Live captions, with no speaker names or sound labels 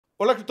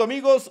Hola cripto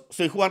amigos,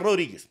 soy Juan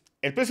Rodríguez.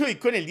 El precio de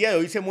Bitcoin el día de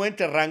hoy se mueve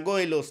entre el rango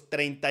de los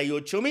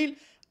 38.000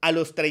 a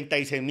los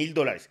 36.000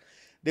 dólares.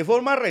 De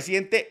forma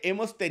reciente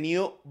hemos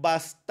tenido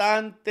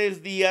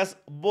bastantes días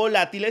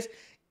volátiles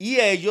y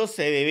ello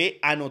se debe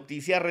a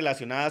noticias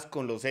relacionadas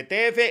con los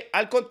ETF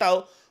al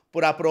contado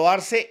por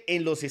aprobarse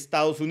en los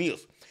Estados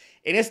Unidos.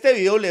 En este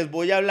video les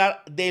voy a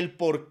hablar del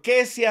por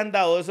qué se han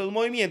dado esos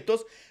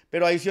movimientos,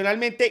 pero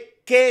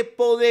adicionalmente, ¿qué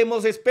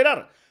podemos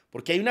esperar?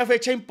 Porque hay una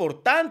fecha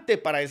importante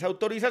para esa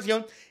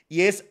autorización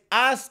y es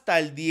hasta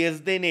el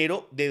 10 de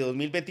enero de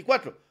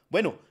 2024.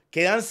 Bueno,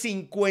 quedan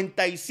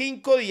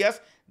 55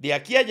 días de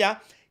aquí a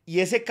allá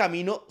y ese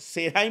camino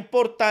será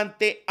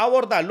importante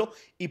abordarlo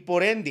y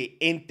por ende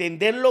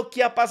entender lo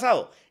que ha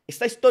pasado.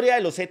 Esta historia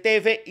de los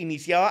ETF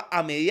iniciaba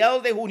a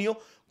mediados de junio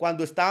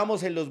cuando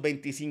estábamos en los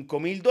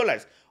 25.000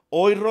 dólares.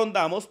 Hoy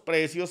rondamos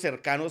precios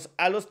cercanos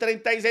a los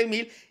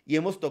 36.000 y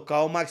hemos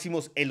tocado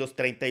máximos en los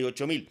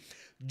 38.000.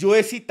 Yo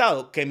he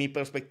citado que mi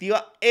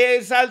perspectiva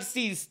es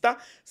alcista,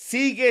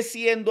 sigue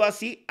siendo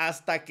así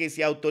hasta que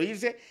se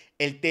autorice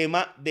el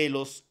tema de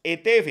los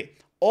ETF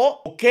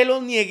o que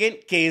los nieguen,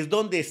 que es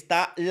donde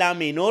está la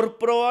menor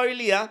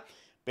probabilidad,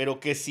 pero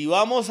que si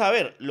vamos a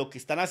ver lo que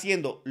están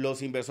haciendo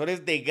los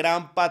inversores de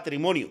gran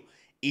patrimonio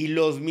y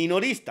los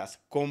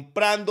minoristas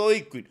comprando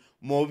Bitcoin,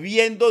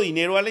 moviendo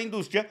dinero a la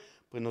industria,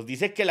 pues nos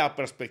dice que la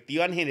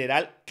perspectiva en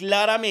general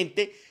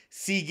claramente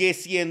sigue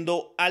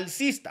siendo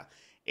alcista.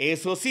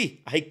 Eso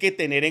sí, hay que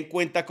tener en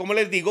cuenta, como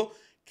les digo,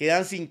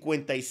 quedan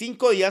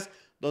 55 días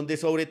donde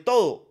sobre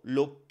todo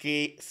lo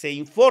que se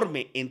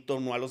informe en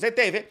torno a los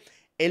ETF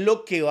es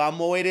lo que va a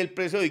mover el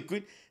precio de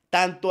Bitcoin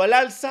tanto al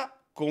alza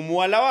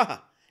como a la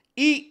baja.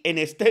 Y en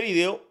este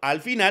video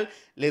al final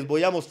les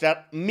voy a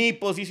mostrar mi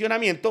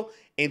posicionamiento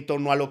en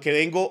torno a lo que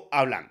vengo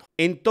hablando.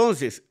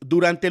 Entonces,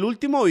 durante el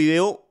último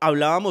video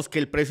hablábamos que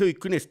el precio de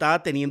Bitcoin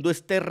estaba teniendo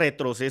este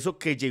retroceso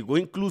que llegó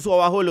incluso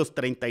abajo de los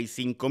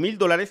 35.000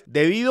 dólares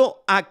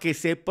debido a que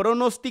se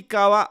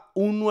pronosticaba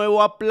un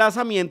nuevo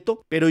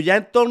aplazamiento, pero ya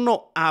en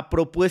torno a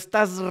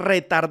propuestas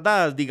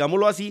retardadas,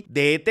 digámoslo así,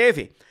 de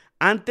ETF.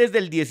 Antes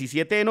del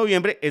 17 de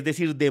noviembre, es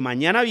decir, de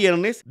mañana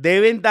viernes,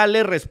 deben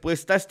darle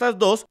respuesta a estas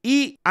dos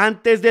y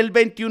antes del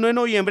 21 de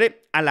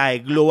noviembre a la de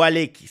Global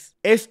X.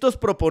 Estos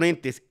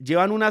proponentes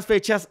llevan unas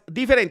fechas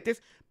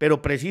diferentes,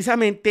 pero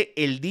precisamente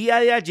el día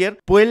de ayer,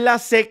 pues la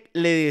SEC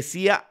le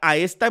decía a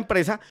esta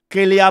empresa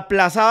que le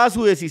aplazaba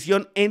su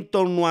decisión en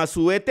torno a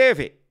su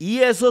ETF.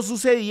 Y eso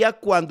sucedía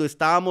cuando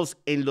estábamos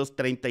en los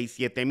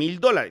 37.000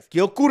 dólares.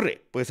 ¿Qué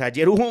ocurre? Pues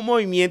ayer hubo un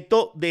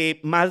movimiento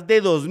de más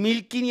de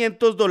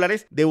 2.500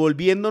 dólares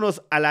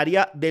devolviéndonos al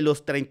área de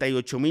los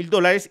 38.000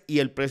 dólares y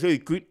el precio de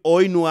Bitcoin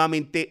hoy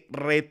nuevamente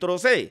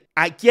retrocede.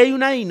 Aquí hay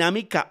una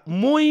dinámica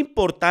muy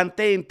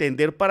importante de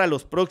entender para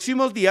los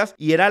próximos días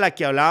y era la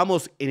que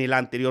hablábamos en el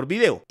anterior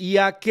video. ¿Y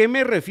a qué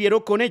me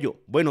refiero con ello?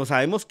 Bueno,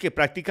 sabemos que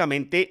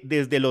prácticamente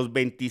desde los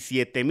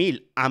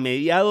 27.000 a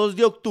mediados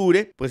de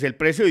octubre, pues el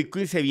precio de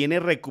Bitcoin se viene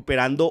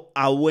recuperando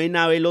a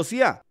buena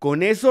velocidad.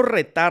 Con esos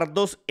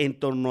retardos en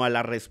torno a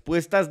las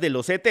respuestas de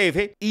los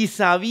ETF y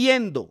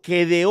sabiendo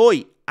que de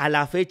hoy a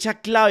la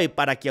fecha clave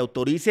para que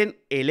autoricen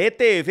el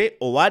ETF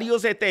o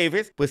varios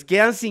ETFs, pues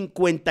quedan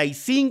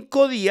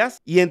 55 días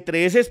y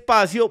entre ese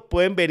espacio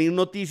pueden venir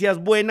noticias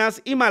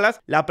buenas y malas.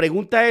 La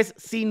pregunta es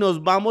si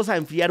nos vamos a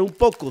enfriar un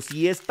poco,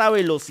 si esta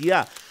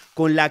velocidad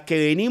con la que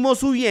venimos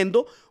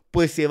subiendo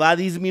pues se va a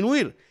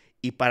disminuir.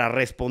 Y para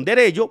responder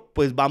ello,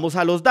 pues vamos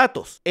a los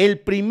datos. El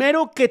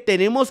primero que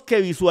tenemos que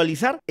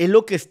visualizar es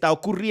lo que está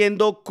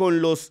ocurriendo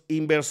con los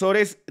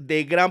inversores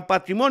de gran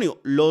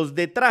patrimonio, los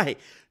de traje,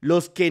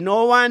 los que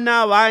no van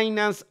a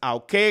Binance, a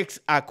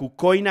OKEx, a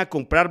KuCoin a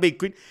comprar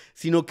Bitcoin,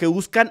 sino que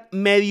buscan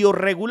medios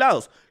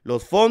regulados,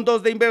 los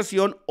fondos de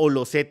inversión o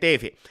los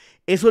ETF.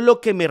 Eso es lo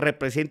que me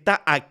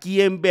representa aquí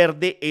en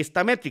verde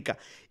esta métrica.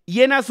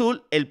 Y en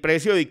azul, el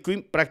precio de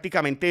Bitcoin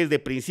prácticamente desde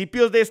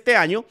principios de este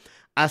año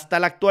hasta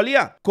la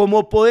actualidad.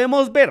 Como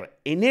podemos ver,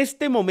 en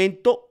este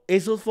momento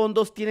esos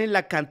fondos tienen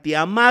la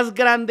cantidad más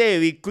grande de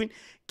Bitcoin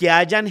que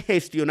hayan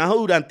gestionado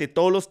durante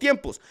todos los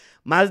tiempos.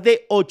 Más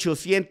de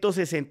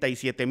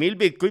 867.000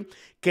 Bitcoin,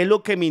 que es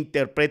lo que me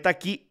interpreta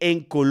aquí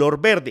en color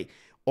verde.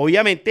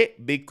 Obviamente,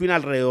 Bitcoin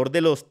alrededor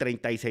de los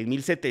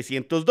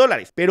 36.700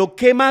 dólares. Pero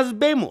 ¿qué más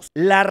vemos?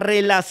 La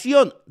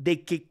relación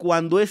de que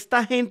cuando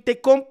esta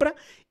gente compra,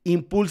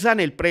 impulsan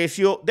el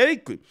precio de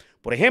Bitcoin.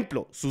 Por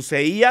ejemplo,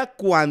 sucedía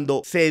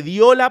cuando se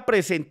dio la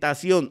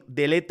presentación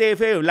del ETF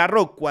de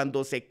BlackRock,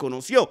 cuando se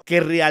conoció que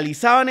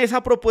realizaban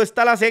esa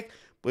propuesta a la SEC,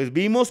 pues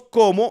vimos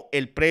cómo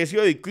el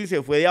precio de Bitcoin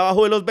se fue de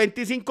abajo de los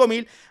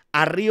 25.000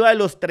 arriba de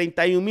los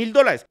 31.000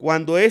 dólares.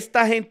 Cuando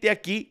esta gente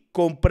aquí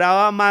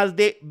compraba más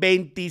de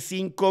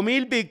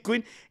 25.000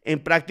 Bitcoin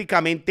en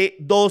prácticamente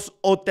 2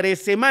 o 3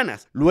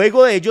 semanas.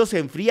 Luego de ello se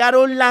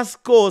enfriaron las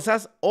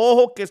cosas.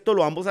 Ojo que esto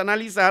lo vamos a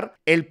analizar.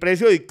 El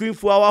precio de Bitcoin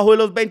fue abajo de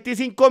los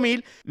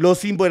 25.000.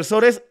 Los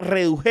inversores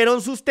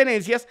redujeron sus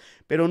tenencias,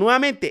 pero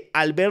nuevamente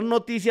al ver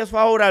noticias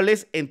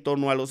favorables en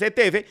torno a los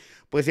ETF,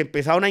 pues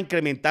empezaron a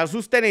incrementar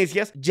sus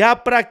tenencias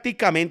ya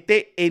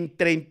prácticamente en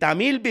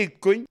 30,000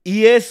 Bitcoin,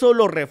 y eso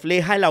lo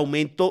refleja el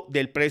aumento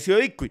del precio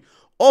de Bitcoin.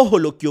 Ojo,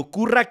 lo que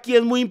ocurre aquí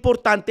es muy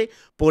importante,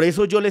 por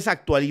eso yo les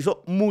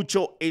actualizo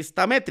mucho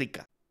esta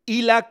métrica.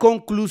 Y la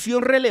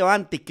conclusión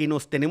relevante que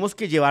nos tenemos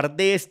que llevar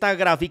de esta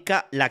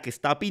gráfica, la que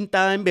está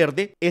pintada en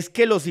verde, es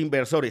que los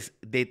inversores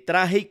de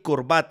traje y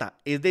corbata,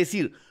 es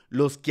decir,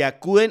 los que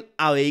acuden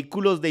a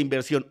vehículos de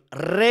inversión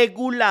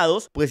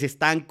regulados, pues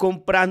están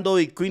comprando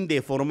Bitcoin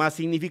de forma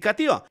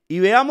significativa. Y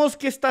veamos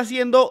qué está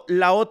haciendo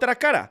la otra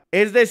cara,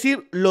 es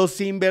decir, los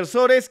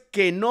inversores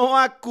que no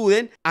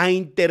acuden a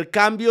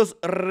intercambios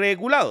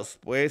regulados.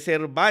 Puede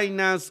ser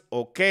Binance,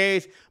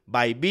 OKX,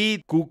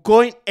 Bybit,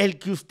 KuCoin, el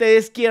que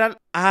ustedes quieran,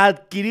 a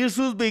adquirir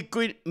sus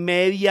Bitcoin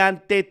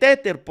mediante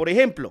Tether, por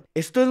ejemplo.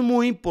 Esto es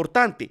muy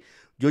importante.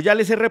 Yo ya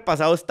les he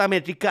repasado esta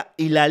métrica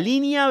y la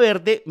línea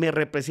verde me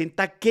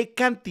representa qué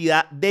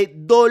cantidad de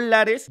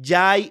dólares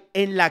ya hay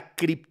en la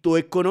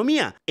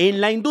criptoeconomía,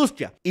 en la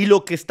industria. Y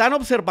lo que están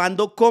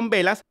observando con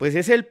velas, pues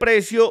es el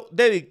precio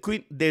de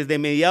Bitcoin desde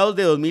mediados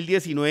de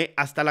 2019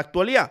 hasta la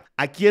actualidad.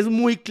 Aquí es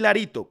muy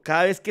clarito,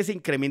 cada vez que se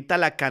incrementa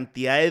la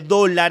cantidad de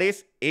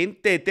dólares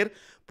en Tether,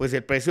 pues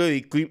el precio de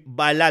Bitcoin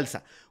va al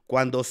alza.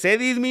 Cuando se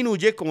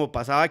disminuye, como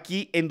pasaba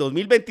aquí en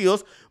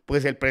 2022,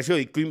 pues el precio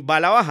de Bitcoin va a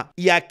la baja.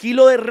 Y aquí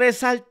lo de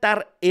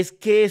resaltar es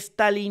que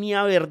esta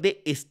línea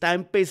verde está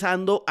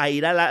empezando a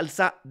ir al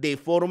alza de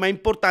forma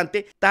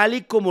importante, tal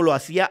y como lo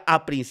hacía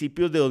a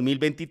principios de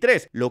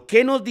 2023. Lo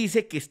que nos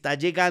dice que está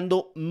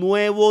llegando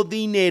nuevo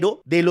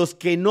dinero de los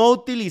que no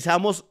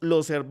utilizamos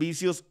los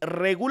servicios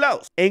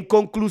regulados. En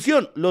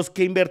conclusión, los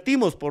que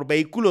invertimos por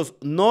vehículos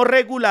no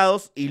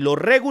regulados y los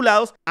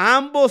regulados,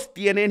 ambos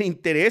tienen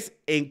interés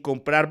en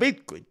comprar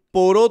Bitcoin.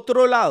 Por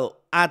otro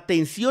lado,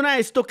 atención a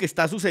esto que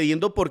está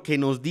sucediendo porque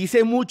nos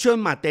dice mucho en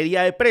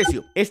materia de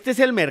precio. Este es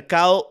el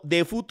mercado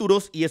de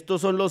futuros y estos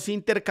son los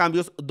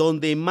intercambios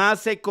donde más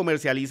se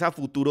comercializa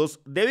futuros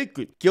de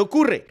Bitcoin. ¿Qué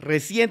ocurre?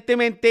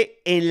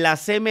 Recientemente en la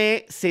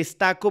CME se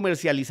está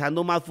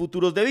comercializando más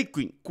futuros de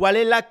Bitcoin. ¿Cuál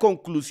es la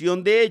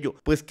conclusión de ello?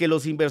 Pues que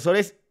los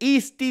inversores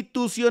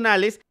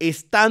institucionales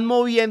están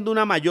moviendo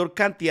una mayor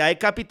cantidad de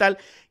capital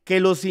que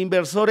los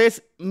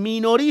inversores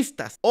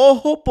minoristas.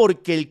 Ojo,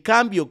 porque el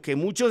cambio que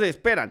muchos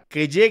esperan,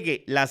 que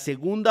llegue la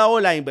segunda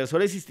ola de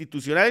inversores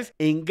institucionales,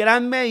 en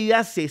gran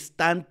medida se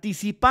está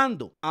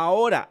anticipando.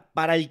 Ahora,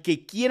 para el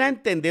que quiera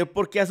entender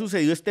por qué ha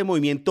sucedido este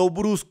movimiento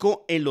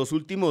brusco en los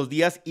últimos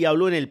días, y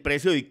hablo en el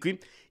precio de Bitcoin,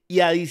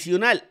 y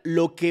adicional,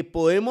 lo que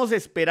podemos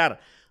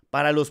esperar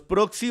para los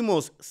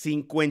próximos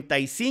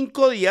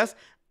 55 días,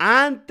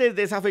 antes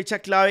de esa fecha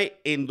clave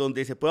en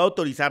donde se pueda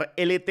autorizar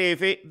el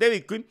ETF de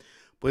Bitcoin,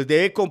 pues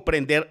debe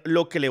comprender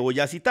lo que le voy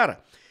a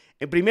citar.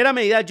 En primera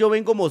medida, yo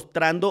vengo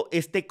mostrando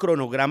este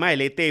cronograma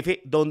del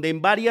ETF, donde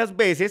en varias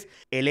veces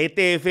el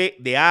ETF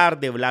de AR,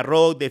 de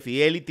BlackRock, de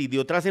Fidelity y de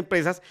otras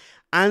empresas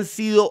han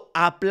sido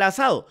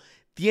aplazados.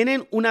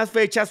 Tienen unas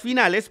fechas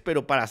finales,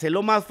 pero para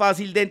hacerlo más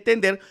fácil de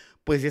entender,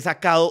 pues he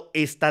sacado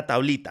esta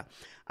tablita.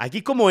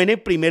 Aquí, como ven,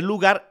 en primer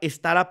lugar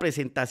está la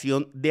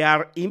presentación de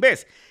AR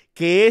Invest,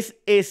 que es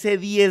ese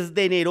 10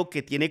 de enero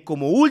que tiene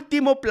como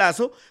último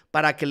plazo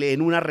para que le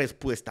den una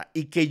respuesta,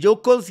 y que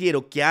yo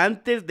considero que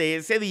antes de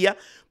ese día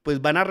pues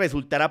van a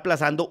resultar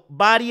aplazando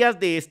varias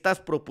de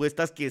estas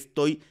propuestas que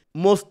estoy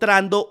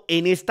mostrando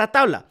en esta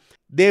tabla.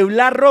 De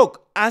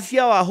BlackRock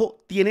hacia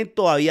abajo tienen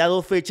todavía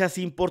dos fechas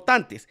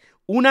importantes,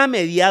 una a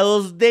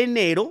mediados de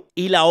enero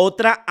y la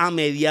otra a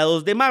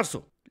mediados de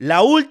marzo.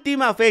 La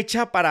última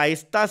fecha para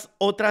estas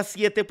otras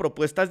 7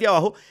 propuestas de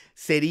abajo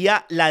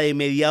sería la de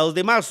mediados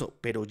de marzo,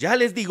 pero ya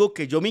les digo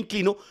que yo me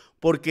inclino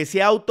porque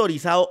se ha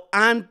autorizado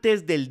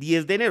antes del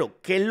 10 de enero.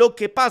 ¿Qué es lo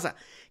que pasa?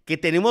 Que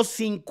tenemos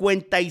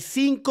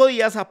 55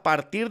 días a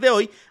partir de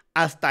hoy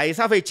hasta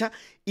esa fecha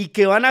y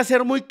que van a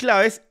ser muy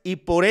claves, y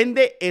por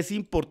ende es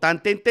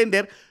importante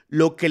entender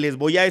lo que les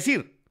voy a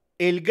decir.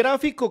 El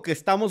gráfico que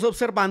estamos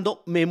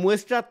observando me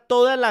muestra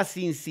todas las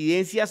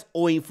incidencias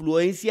o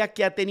influencia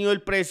que ha tenido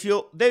el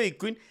precio de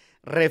Bitcoin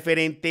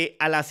referente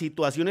a las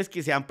situaciones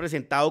que se han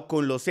presentado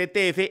con los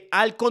ETF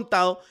al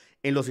contado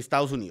en los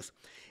Estados Unidos.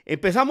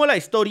 Empezamos la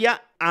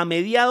historia a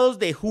mediados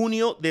de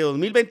junio de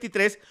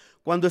 2023,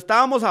 cuando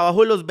estábamos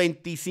abajo de los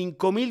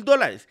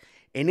 $25,000.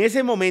 En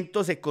ese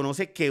momento se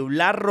conoce que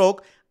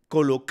BlackRock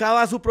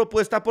colocaba su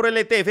propuesta por el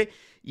ETF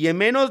y en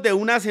menos de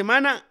una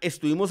semana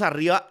estuvimos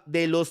arriba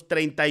de los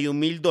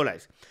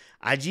 $31,000.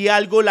 Allí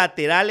algo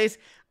laterales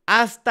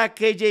hasta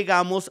que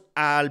llegamos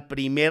al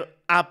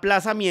primer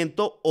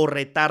aplazamiento o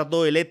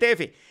retardo del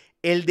ETF,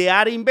 el de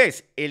AR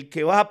Invest, el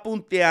que va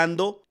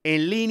punteando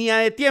en línea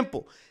de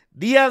tiempo.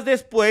 Días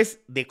después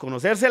de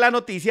conocerse la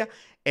noticia,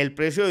 el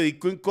precio de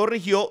Bitcoin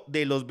corrigió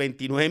de los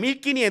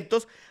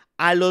 29,500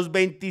 a los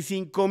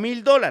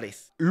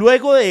 $25,000.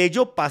 Luego de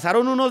ello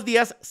pasaron unos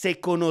días, se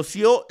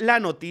conoció la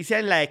noticia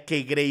en la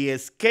que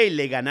Grayscale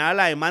le ganaba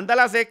la demanda a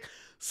la SEC,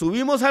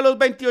 subimos a los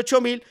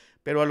 28,000,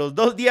 pero a los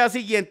 2 días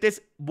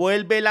siguientes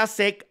vuelve la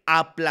SEC a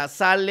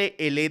aplazarle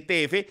el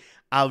ETF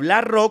a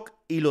BlackRock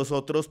y los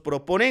otros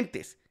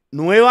proponentes.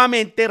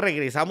 nuevamente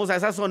regresamos a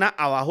esa zona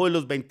abajo de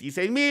los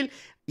 26.000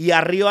 y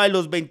arriba de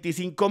los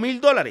 25.000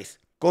 dólares.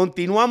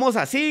 Continuamos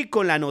así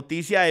con la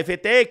noticia de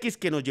FTX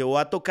que nos llevó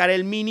a tocar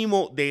el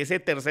mínimo de ese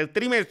tercer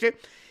trimestre.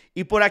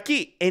 Y por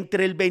aquí,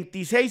 entre el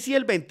 26 y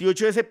el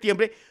 28 de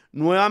septiembre,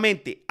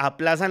 nuevamente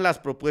aplazan las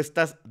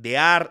propuestas de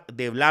ARK,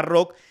 de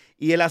BlackRock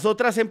y de las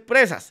otras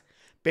empresas.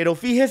 Pero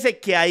fíjese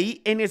que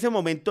ahí en ese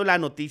momento la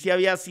noticia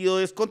había sido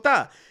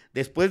descontada.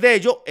 Después de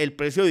ello, el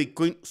precio de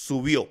Bitcoin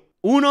subió.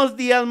 Unos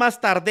días más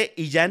tarde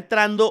y ya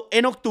entrando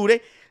en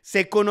octubre,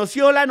 se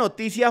conoció la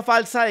noticia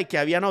falsa de que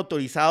habían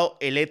autorizado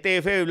el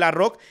ETF de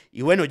BlackRock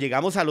y bueno,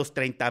 llegamos a los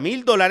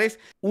 30.000 dólares.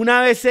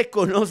 Una vez se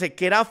conoce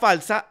que era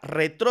falsa,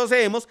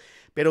 retrocedemos,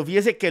 pero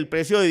fíjese que el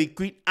precio de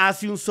Bitcoin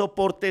hace un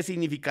soporte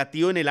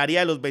significativo en el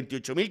área de los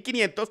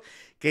 28.500,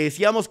 que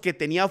decíamos que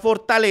tenía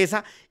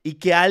fortaleza y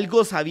que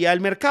algo sabía el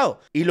mercado.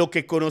 Y lo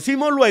que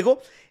conocimos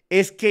luego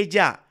es que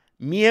ya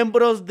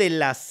miembros de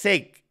la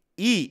SEC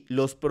y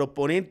los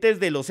proponentes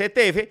de los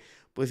ETF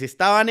pues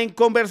estaban en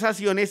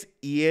conversaciones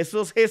y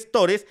esos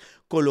gestores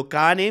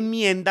colocaban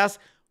enmiendas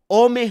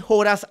o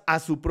mejoras a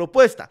su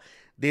propuesta.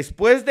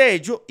 Después de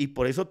ello, y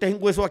por eso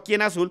tengo eso aquí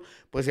en azul,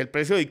 pues el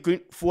precio de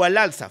Bitcoin fue al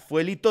alza,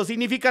 fue el hito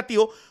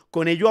significativo.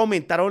 Con ello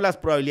aumentaron las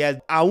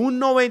probabilidades a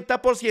un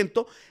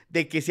 90%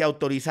 de que se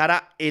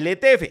autorizara el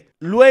ETF.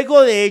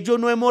 Luego de ello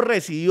no hemos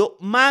recibido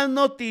más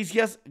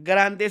noticias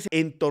grandes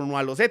en torno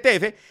a los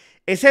ETF,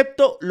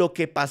 excepto lo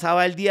que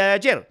pasaba el día de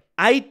ayer.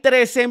 Hay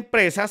 3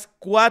 empresas,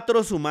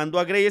 4 sumando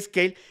a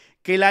Grayscale,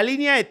 que la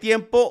línea de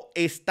tiempo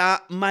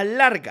está más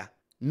larga.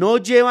 No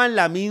llevan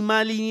la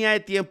misma línea de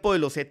tiempo de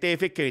los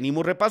ETF que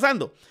venimos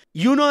repasando.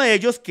 Y uno de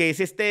ellos, que es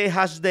este de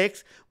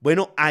Hashdex,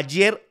 bueno,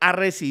 ayer ha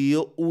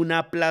recibido un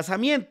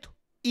aplazamiento.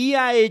 Y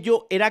a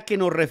ello era que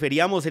nos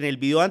referíamos en el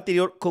video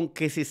anterior con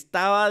que se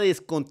estaba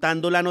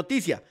descontando la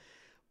noticia.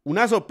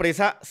 Una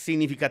sorpresa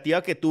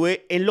significativa que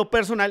tuve en lo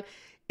personal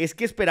es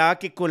que esperaba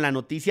que con la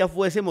noticia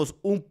fuésemos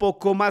un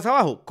poco más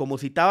abajo, como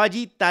citaba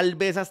allí, tal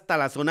vez hasta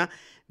la zona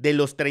de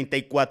los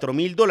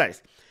 34.000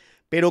 dólares.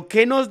 Pero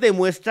 ¿qué nos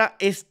demuestra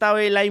esta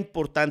vela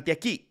importante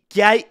aquí?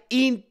 Que hay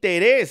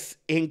interés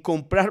en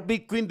comprar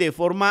Bitcoin de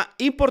forma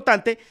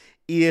importante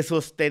y de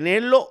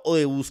sostenerlo o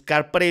de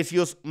buscar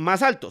precios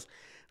más altos.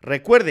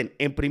 Recuerden,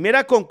 en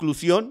primera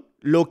conclusión,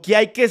 lo que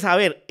hay que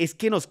saber es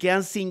que nos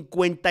quedan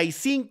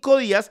 55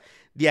 días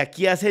de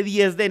aquí a ese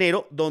 10 de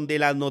enero, donde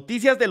las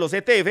noticias de los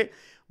ETF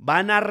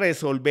van a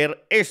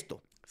resolver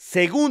esto.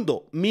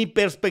 Segundo, mi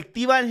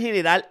perspectiva en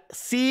general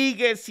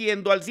sigue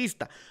siendo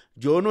alcista.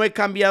 Yo no he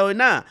cambiado en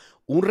nada.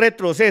 Un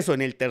retroceso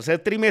en el tercer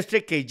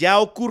trimestre que ya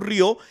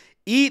ocurrió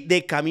y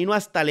de camino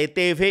hasta el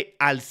ETF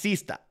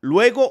alcista.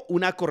 Luego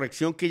una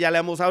corrección que ya le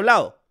hemos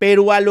hablado.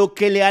 Pero a lo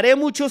que le haré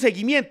mucho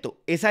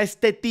seguimiento es a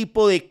este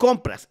tipo de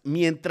compras.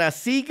 Mientras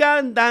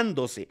sigan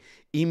dándose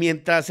y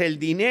mientras el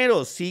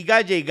dinero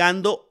siga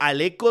llegando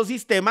al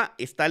ecosistema,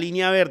 esta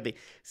línea verde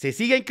se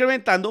siga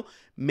incrementando,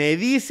 me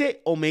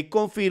dice o me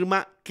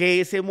confirma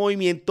que ese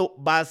movimiento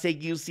va a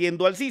seguir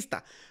siendo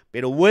alcista.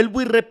 Pero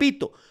vuelvo y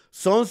repito,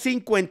 son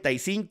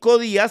 55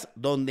 días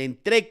donde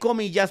entre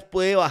comillas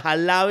puede bajar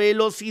la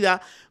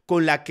velocidad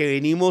con la que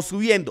venimos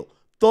subiendo.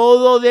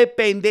 Todo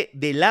depende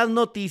de las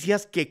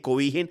noticias que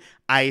cobijen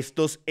a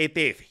estos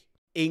ETF.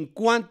 En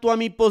cuanto a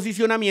mi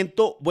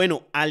posicionamiento,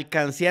 bueno,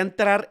 alcancé a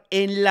entrar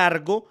en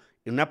largo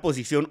en una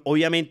posición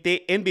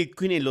obviamente en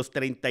Bitcoin en los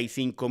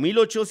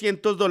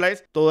 35.800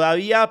 dólares,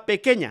 todavía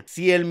pequeña.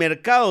 Si el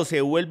mercado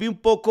se vuelve un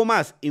poco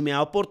más y me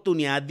da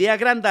oportunidad de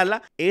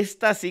agrandarla,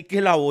 esta sí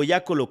que la voy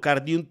a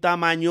colocar de un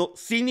tamaño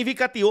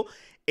significativo,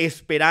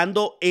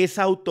 esperando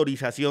esa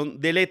autorización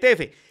del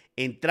ETF.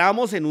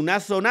 Entramos en una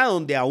zona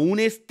donde aún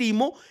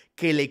estimo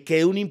que le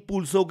quede un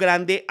impulso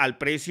grande al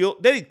precio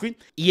de Bitcoin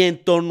y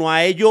en torno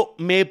a ello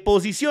me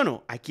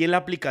posiciono aquí en la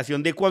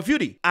aplicación de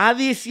Quanfury.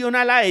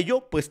 Adicional a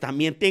ello, pues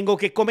también tengo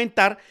que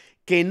comentar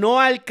que no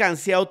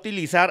alcancé a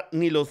utilizar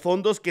ni los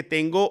fondos que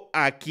tengo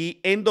aquí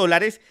en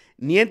dólares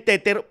ni en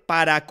Tether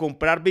para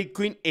comprar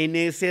Bitcoin en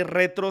ese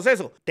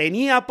retroceso.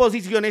 Tenía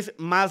posiciones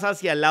más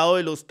hacia el lado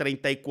de los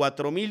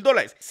 34.000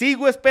 dólares.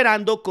 Sigo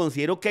esperando,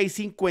 considero que hay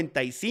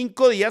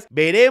 55 días.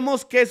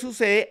 Veremos qué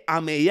sucede a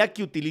medida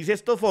que utilice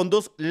estos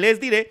fondos, les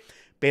diré.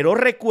 Pero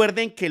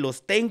recuerden que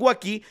los tengo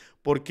aquí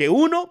porque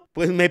uno,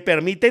 pues me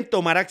permiten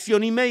tomar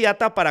acción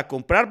inmediata para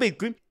comprar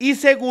Bitcoin. Y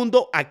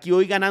segundo, aquí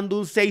voy ganando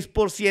un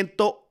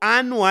 6%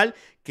 anual,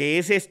 que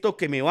es esto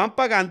que me van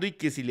pagando y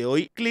que si le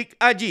doy clic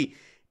allí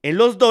en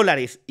los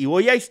dólares y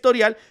voy a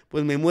historial,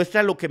 pues me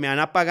muestra lo que me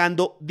van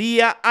pagando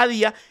día a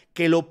día,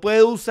 que lo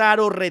puedo usar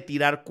o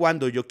retirar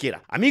cuando yo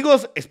quiera.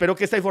 Amigos, espero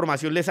que esta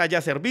información les haya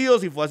servido.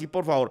 Si fue así,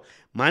 por favor,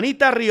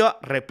 manita arriba,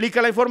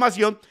 replica la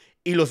información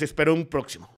y los espero en un próximo.